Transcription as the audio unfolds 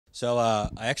So I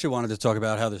actually wanted to talk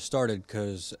about how this started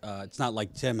because it's not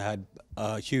like Tim had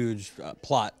a huge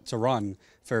plot to run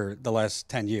for the last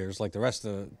 10 years like the rest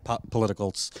of the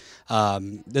politicals.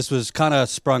 This was kind of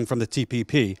sprung from the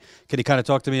TPP. Can you kind of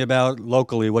talk to me about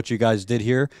locally what you guys did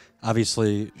here?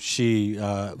 Obviously, she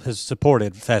has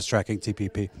supported fast tracking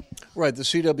TPP. Right, the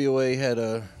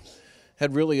CWA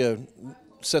had really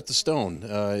set the stone.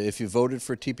 If you voted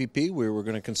for TPP, we were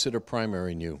going to consider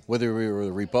primarying you, whether we were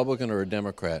a Republican or a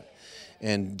Democrat.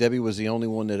 And Debbie was the only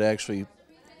one that actually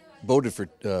voted for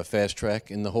fast track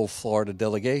in the whole Florida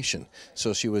delegation. So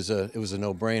it was a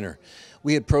no-brainer.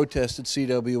 We had protested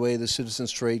CWA, the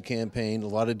Citizens Trade Campaign, a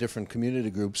lot of different community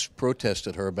groups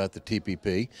protested her about the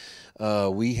TPP.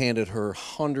 We handed her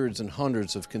hundreds and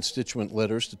hundreds of constituent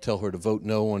letters to tell her to vote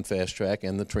no on fast track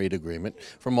and the trade agreement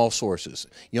from all sources,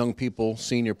 young people,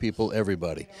 senior people,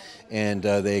 everybody. And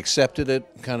they accepted it,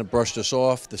 kind of brushed us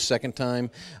off. The second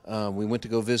time we went to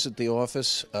go visit the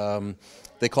office,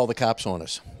 they called the cops on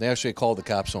us. They actually called the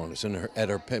cops on us at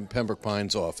our Pembroke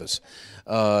Pines office.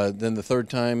 Then the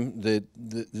third time,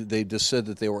 they just said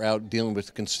that they were out dealing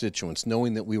with constituents,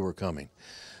 knowing that we were coming.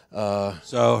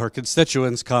 So her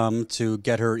constituents come to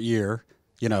get her ear.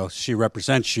 You know, she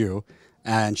represents you,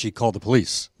 and she called the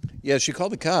police. Yeah, she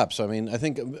called the cops. I mean, I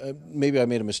think maybe I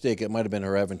made a mistake. It might have been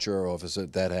her Aventura office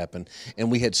that happened. And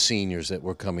we had seniors that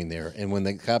were coming there. And when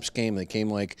the cops came, they came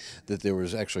like that there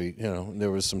was actually,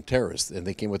 there was some terrorists. And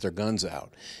they came with their guns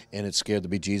out. And it scared the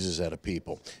bejesus out of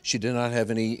people. She did not have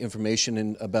any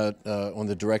information about on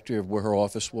the directory of where her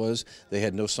office was. They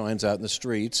had no signs out in the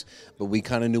streets. But we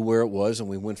kind of knew where it was. And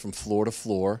we went from floor to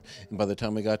floor. And by the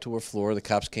time we got to her floor, the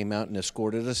cops came out and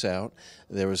escorted us out.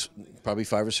 There was probably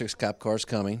 5 or 6 cop cars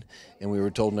coming. And we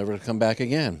were told never to come back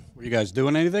again. Were you guys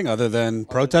doing anything other than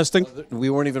protesting? We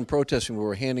weren't even protesting. We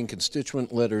were handing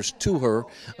constituent letters to her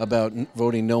about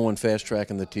voting no on fast track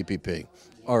and the TPP.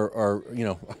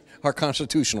 Our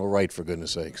constitutional right, for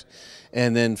goodness sakes.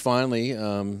 And then finally,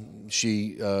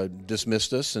 she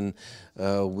dismissed us, and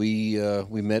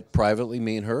we met privately,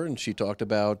 me and her, and she talked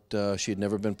about she had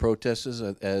never been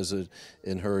protested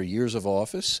in her years of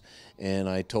office. And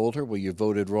I told her, well, you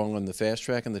voted wrong on the fast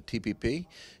track and the TPP.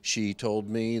 She told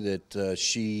me that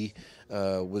she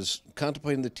was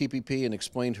contemplating the TPP and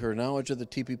explained her knowledge of the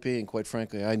TPP, and quite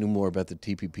frankly, I knew more about the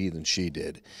TPP than she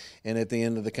did. And at the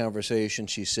end of the conversation,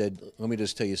 she said, let me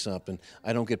just tell you something,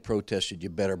 I don't get protested, you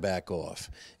better back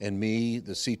off. And me,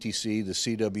 the CTC, the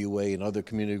CWA, and other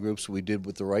community groups, we did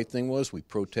what the right thing was. We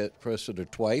protested her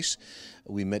twice.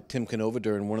 We met Tim Canova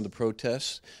during one of the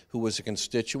protests, who was a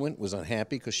constituent, was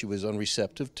unhappy because she was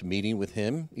unreceptive to meeting with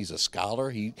him. He's a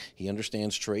scholar. He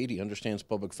understands trade. He understands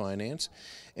public finance.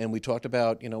 And we talked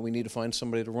about, we need to find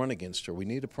somebody to run against her. We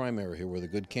need a primary here with a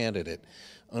good candidate.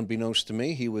 Unbeknownst to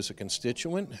me, he was a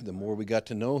constituent. The more we got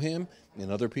to know him,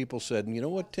 and other people said, you know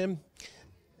what, Tim,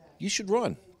 you should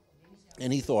run.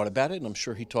 And he thought about it, and I'm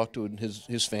sure he talked to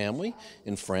his family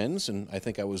and friends, and I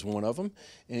think I was one of them.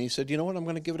 And he said, you know what, I'm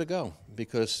going to give it a go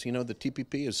because, the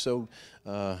TPP is so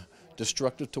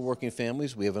destructive to working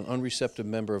families. We have an unreceptive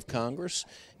member of Congress,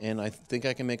 and I think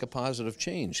I can make a positive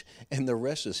change. And the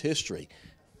rest is history.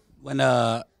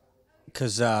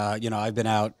 Because I've been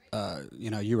out,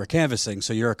 you were canvassing,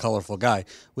 so you're a colorful guy.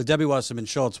 With Debbie Wasserman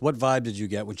Schultz, what vibe did you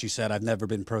get when she said, I've never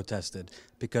been protested?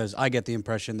 Because I get the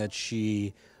impression that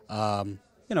she,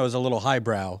 is a little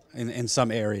highbrow in some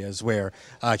areas where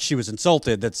she was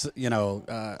insulted. That's,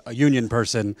 a union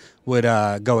person would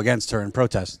go against her and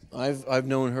protest. I've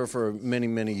known her for many,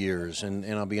 many years, and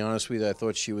I'll be honest with you, I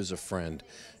thought she was a friend.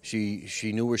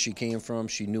 She knew where she came from.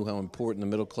 She knew how important the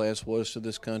middle class was to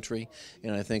this country.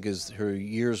 And I think as her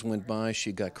years went by,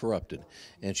 she got corrupted.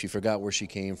 And she forgot where she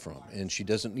came from. And she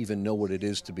doesn't even know what it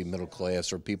is to be middle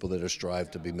class or people that are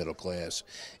strive to be middle class.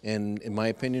 And in my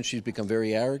opinion, she's become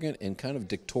very arrogant and kind of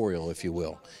dictatorial, if you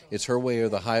will. It's her way or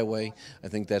the highway. I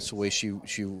think that's the way she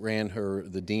ran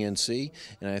the DNC.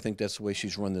 And I think that's the way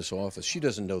she's run this office. She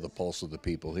doesn't know the pulse of the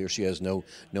people here. She has no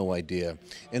idea.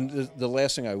 And the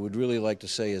last thing I would really like to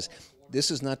say is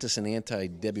this is not just an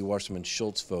anti-Debbie Wasserman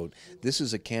Schultz vote. This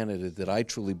is a candidate that I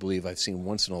truly believe I've seen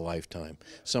once in a lifetime.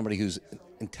 Somebody who's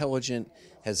intelligent,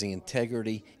 has the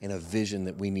integrity and a vision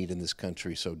that we need in this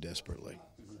country so desperately.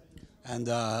 And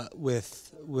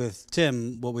with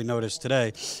Tim, what we noticed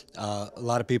today, a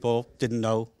lot of people didn't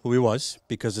know who he was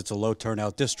because it's a low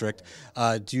turnout district.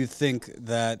 Do you think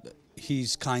that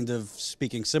he's kind of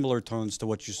speaking similar tones to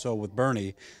what you saw with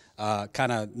Bernie,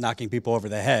 kind of knocking people over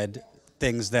the head,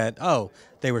 things that,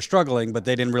 they were struggling, but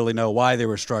they didn't really know why they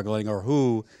were struggling or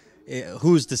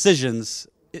whose decisions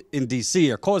in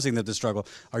D.C. are causing the struggle.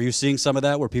 Are you seeing some of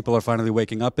that where people are finally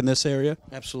waking up in this area?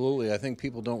 Absolutely. I think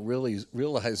people don't really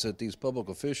realize that these public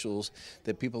officials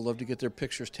that people love to get their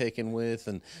pictures taken with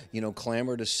and,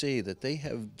 clamor to see, that they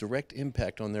have direct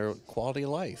impact on their quality of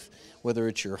life. Whether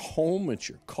it's your home, it's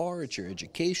your car, it's your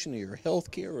education, or your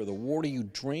health care, or the water you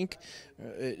drink,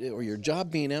 or your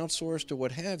job being outsourced, or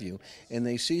what have you. And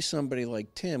they see somebody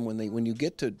like Tim, when you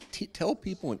get to tell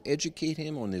people and educate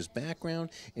him on his background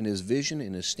and his vision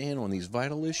and his stand on these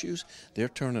vital issues, they're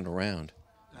turning around.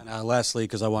 And lastly,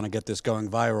 because I want to get this going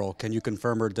viral, can you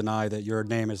confirm or deny that your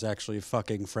name is actually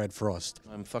Fucking Fred Frost?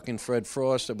 I'm Fucking Fred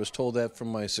Frost. I was told that from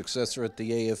my successor at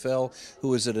the AFL, who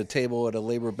was at a table at a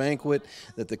labor banquet,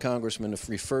 that the congressman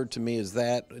referred to me as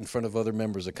that in front of other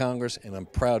members of Congress, and I'm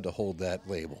proud to hold that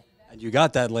label. And you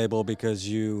got that label because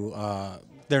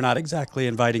they're not exactly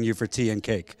inviting you for tea and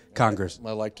cake, Congress.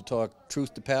 I like to talk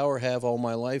truth to power, have all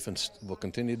my life, and will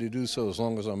continue to do so as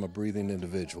long as I'm a breathing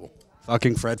individual.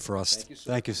 Fucking Fred Frost. Thank you,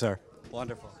 sir. Thank you, sir.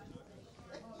 Wonderful.